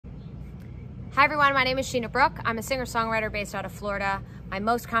Hi everyone, my name is Sheena Brooke. I'm a singer-songwriter based out of Florida. My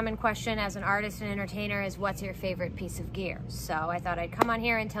most common question as an artist and entertainer is, what's your favorite piece of gear? So I thought I'd come on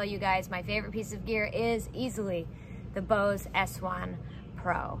here and tell you guys my favorite piece of gear is easily the BOSE S1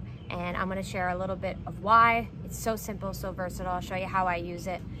 Pro. And I'm gonna share a little bit of why. It's so simple, so versatile. I'll show you how I use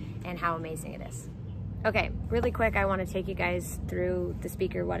it and how amazing it is. Okay, really quick, I wanna take you guys through the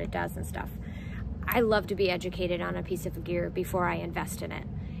speaker, what it does and stuff. I love to be educated on a piece of gear before I invest in it.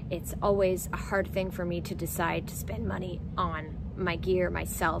 It's always a hard thing for me to decide to spend money on my gear,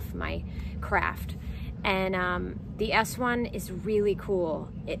 myself, my craft. And the S1 is really cool.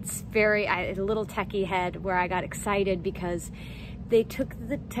 It's a little techie head where I got excited because they took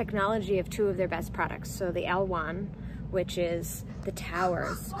the technology of two of their best products. So the L1, which is the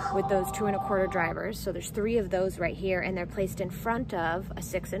towers with those 2 1/4 drivers. So there's 3 of those right here, and they're placed in front of a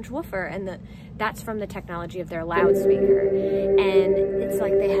 6-inch woofer, and that's from the technology of their loudspeaker. And it's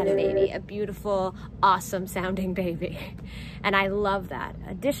like they had a baby, a beautiful, awesome sounding baby. And I love that.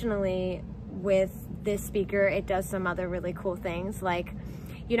 Additionally, with this speaker, it does some other really cool things. Like,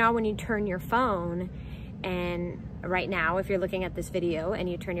 you know, when you turn your phone, and right now, if you're looking at this video and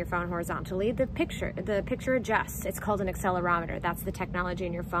you turn your phone horizontally, the picture adjusts. It's called an accelerometer. That's the technology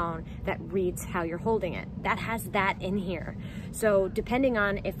in your phone that reads how you're holding it. That has that in here. So depending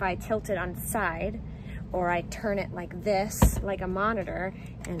on if I tilt it on its side or I turn it like this, like a monitor,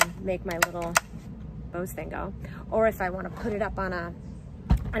 and make my little Bose thing go, or if I want to put it up on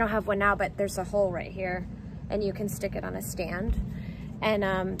I don't have one now, but there's a hole right here and you can stick it on a stand.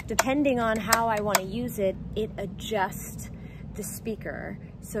 And depending on how I want to use it, it adjusts the speaker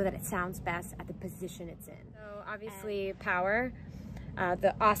so that it sounds best at the position it's in. So obviously power.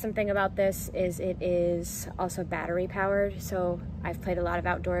 The awesome thing about this is it is also battery powered. So I've played a lot of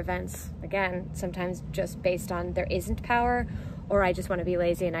outdoor events. Again, sometimes just based on there isn't power, or I just want to be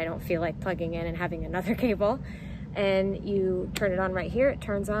lazy and I don't feel like plugging in and having another cable. And you turn it on right here, it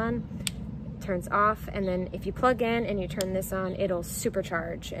turns on, turns off, and then if you plug in and you turn this on, it'll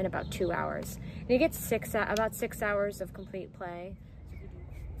supercharge in about 2 hours. And you get about 6 hours of complete play.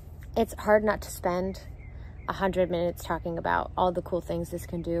 It's hard not to spend 100 minutes talking about all the cool things this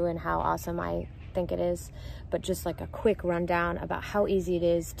can do and how awesome I think it is, but just like a quick rundown about how easy it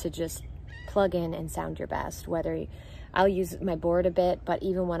is to just plug in and sound your best. I'll use my board a bit, but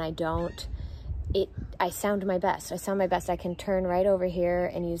even when I don't, I sound my best. I can turn right over here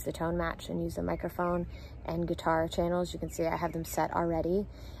and use the tone match and use the microphone and guitar channels. You can see I have them set already.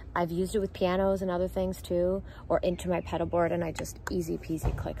 I've used it with pianos and other things too, or into my pedal board, and I just easy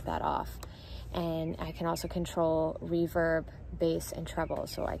peasy click that off. And I can also control reverb, bass, and treble.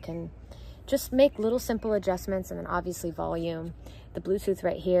 So I can just make little simple adjustments, and then obviously volume. The Bluetooth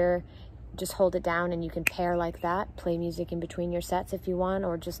right here, just hold it down and you can pair like that, play music in between your sets if you want,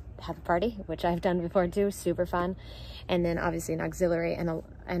 or just have a party, which I've done before too, super fun. And then obviously an auxiliary and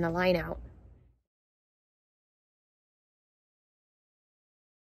a line out.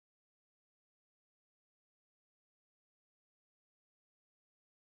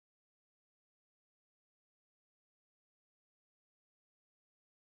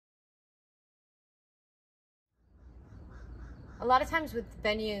 A lot of times with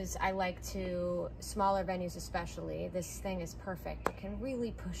venues, I like to, smaller venues especially, this thing is perfect. It can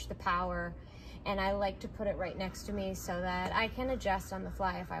really push the power, and I like to put it right next to me so that I can adjust on the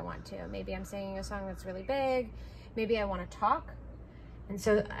fly if I want to. Maybe I'm singing a song that's really big, maybe I want to talk, and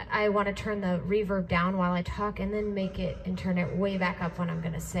so I want to turn the reverb down while I talk and then make it and turn it way back up when I'm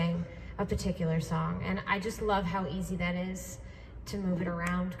going to sing a particular song. And I just love how easy that is to move it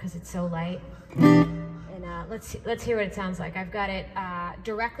around because it's so light. And let's hear what it sounds like. I've got it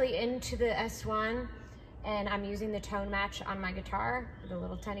directly into the S1, and I'm using the tone match on my guitar, the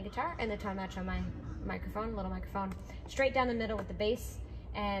little tiny guitar, and the tone match on my microphone, little microphone, straight down the middle with the bass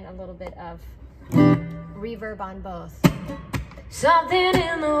and a little bit of reverb on both. Something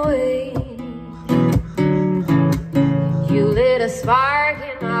in the way you lit a spark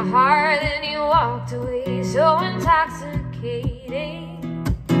in my heart, and you walked away, so intoxicating.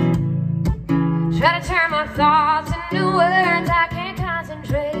 Try to turn my thoughts into words, I can't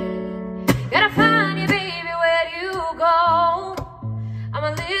concentrate. Gotta find you, baby, where do you go? I'm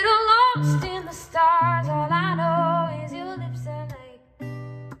a little lost in the stars, all I know is your lips at night.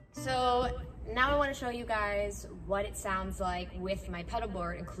 So now I want to show you guys what it sounds like with my pedal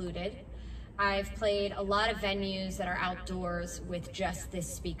board included. I've played a lot of venues that are outdoors with just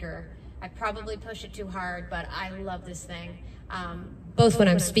this speaker. I probably push it too hard, but I love this thing. Both when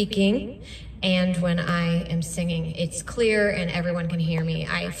I'm speaking and when I am singing. It's clear and everyone can hear me.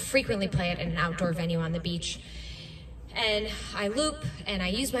 I frequently play it in an outdoor venue on the beach. And I loop and I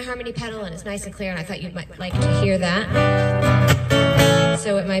use my harmony pedal and it's nice and clear, and I thought you might like to hear that.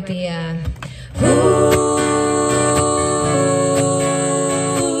 So it might be ooh.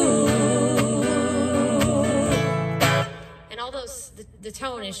 And all those, the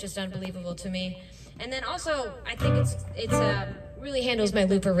tone is just unbelievable to me. And then also, I think it's really handles my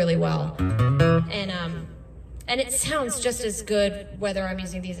looper really well. And it sounds just as good whether I'm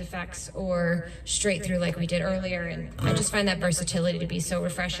using these effects or straight through like we did earlier. And I just find that versatility to be so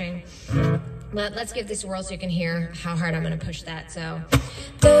refreshing. But let's give this a whirl so you can hear how hard I'm going to push that. So.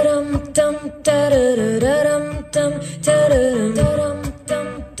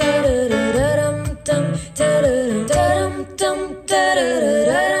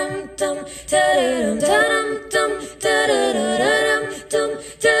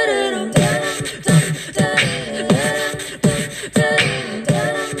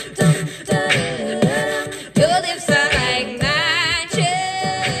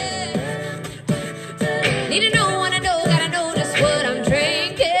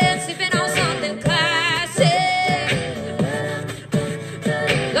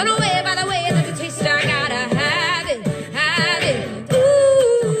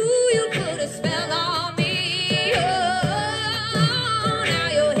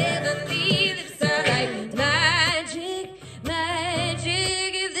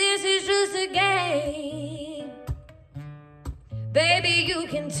 Baby, you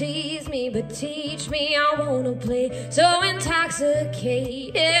can tease me, but teach me, I wanna play. So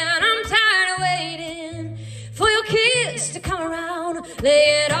intoxicated, I'm tired of waiting for your kiss to come around.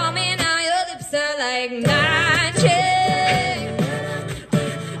 Lay it on me now, your lips are like magic.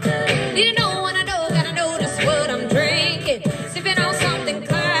 Need to know when I know, gotta notice what I'm drinking. Sipping on something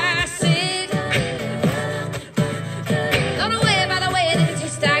classic. Blown away by the way that it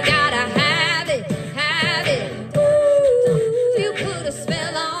tastes, I gotta have it, have it. Put a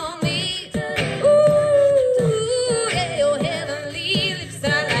spell on me. Ooh, yeah, your heavenly lips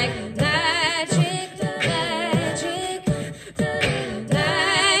are like magic, magic,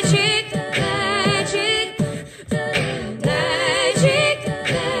 magic, magic, magic,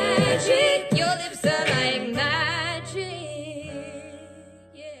 magic. Your lips are like magic,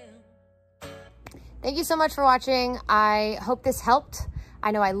 yeah. Thank you so much for watching. I hope this helped. I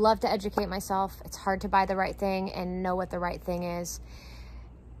know I love to educate myself. It's hard to buy the right thing and know what the right thing is.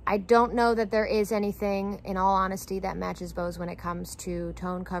 I don't know that there is anything, in all honesty, that matches BOSE when it comes to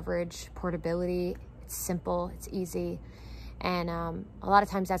tone coverage, portability. It's simple, it's easy. And a lot of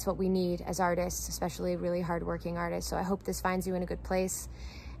times that's what we need as artists, especially really hardworking artists. So I hope this finds you in a good place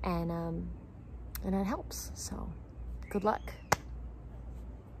and it helps. So good luck.